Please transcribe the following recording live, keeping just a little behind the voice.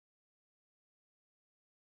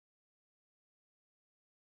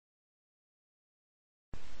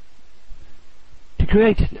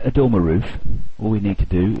create a dormer roof, all we need to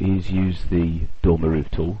do is use the dormer roof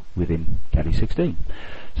tool within Caddie 16.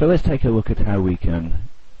 So let's take a look at how we can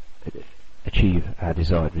achieve our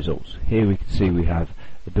desired results. Here we can see we have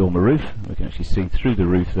a dormer roof. We can actually see through the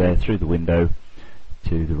roof there, through the window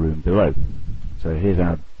to the room below. So here's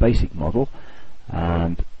our basic model,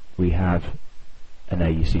 and we have an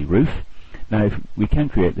AEC roof. Now we can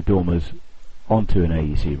create the dormers onto an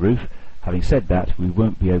AEC roof. Having said that, we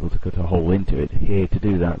won't be able to cut a hole into it. Here, to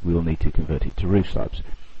do that, we will need to convert it to roof slabs.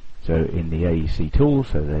 So in the AEC tool,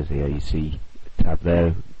 so there's the AEC tab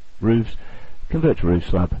there, roofs, convert to roof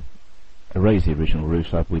slab, erase the original roof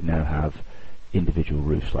slab. We now have individual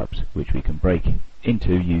roof slabs which we can break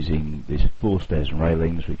into using this 4 stairs and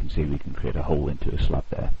railings. We can see we can create a hole into a slab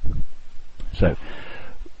there. So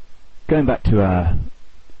going back to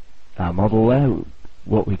our model there,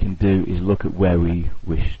 what we can do is look at where we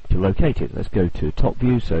wish to locate it. Let's go to top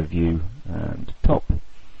view, so view and top,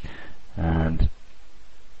 and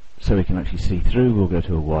so we can actually see through, we'll go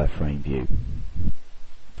to a wireframe view.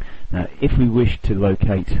 Now if we wish to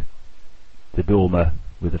locate the dormer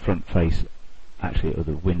with the front face actually, or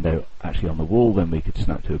the window actually on the wall, then we could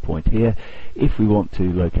snap to a point here. If we want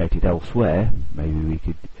to locate it elsewhere, maybe we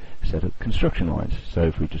could set up construction lines. So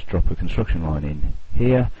if we just drop a construction line in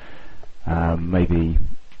here, maybe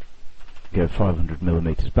go 500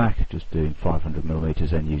 millimeters back, just doing 500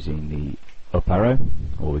 millimeters and using the up arrow,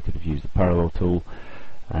 or we could have used the parallel tool,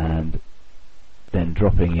 and then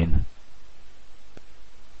dropping in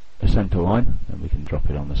a center line, and we can drop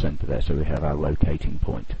it on the center there, so we have our locating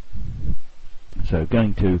point. So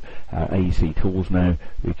going to our AEC tools now,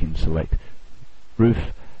 we can select roof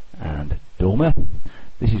and dormer.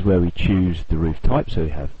 This is where we choose the roof type, so we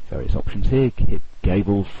have various options here: hip,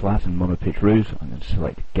 gable, flat and monopitch roofs. I'm going to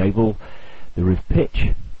select gable. The roof pitch,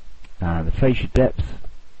 the fascia depth,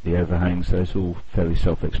 the overhang, so it's all fairly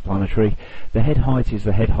self-explanatory. The head height is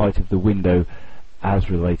the head height of the window as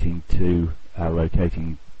relating to our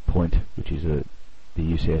locating point, which is the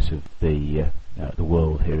UCS of the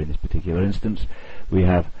world here in this particular instance. We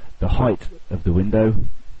have the height of the window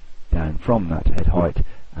down from that head height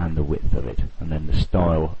and the width of it, and then the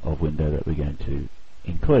style of window that we're going to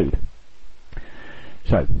include.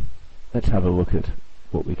 So let's have a look at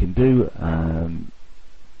what we can do,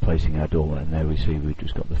 placing our dormer, and there we see we've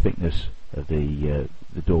just got the thickness of the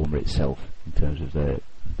dormer itself in terms of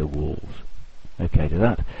the walls. Okay, to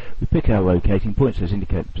that we pick our locating point, so it's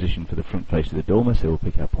indicate the position for the front face of the dormer, so we'll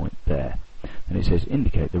pick our point there. And it says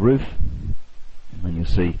indicate the roof, and you'll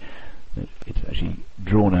see that it's actually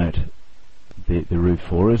drawn out the roof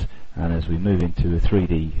for us, and as we move into a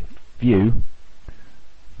 3D view,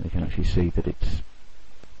 we can actually see that it's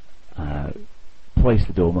placed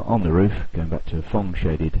the dormer on the roof. Going back to a Fong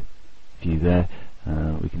shaded view there,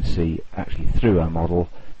 we can see actually through our model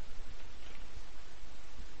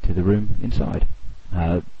to the room inside.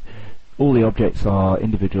 All the objects are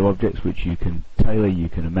individual objects which you can tailor, you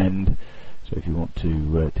can amend. So if you want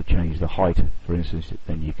to change the height, for instance,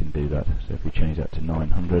 then you can do that. So if we change that to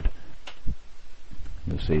 900,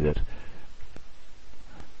 you'll see that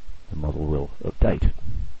the model will update.